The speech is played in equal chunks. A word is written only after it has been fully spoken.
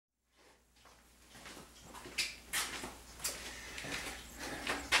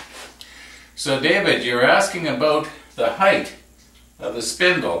So David, you're asking about the height of the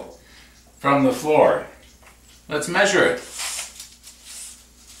spindle from the floor. Let's measure it.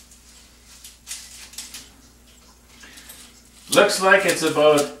 Looks like it's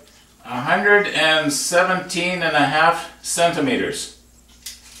about 117.5 centimeters.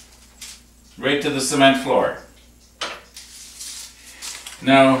 Right to the cement floor.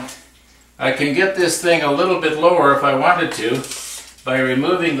 Now, I can get this thing a little bit lower if I wanted to by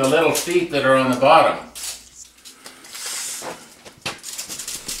removing the little feet that are on the bottom.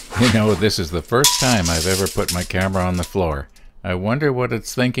 You know, this is the first time I've ever put my camera on the floor. I wonder what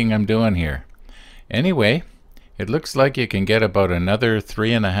it's thinking I'm doing here. Anyway, it looks like you can get about another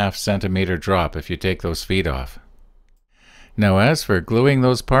 3.5 centimeter drop if you take those feet off. Now as for gluing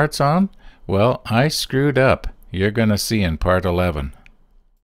those parts on, well, I screwed up. You're gonna see in part 11.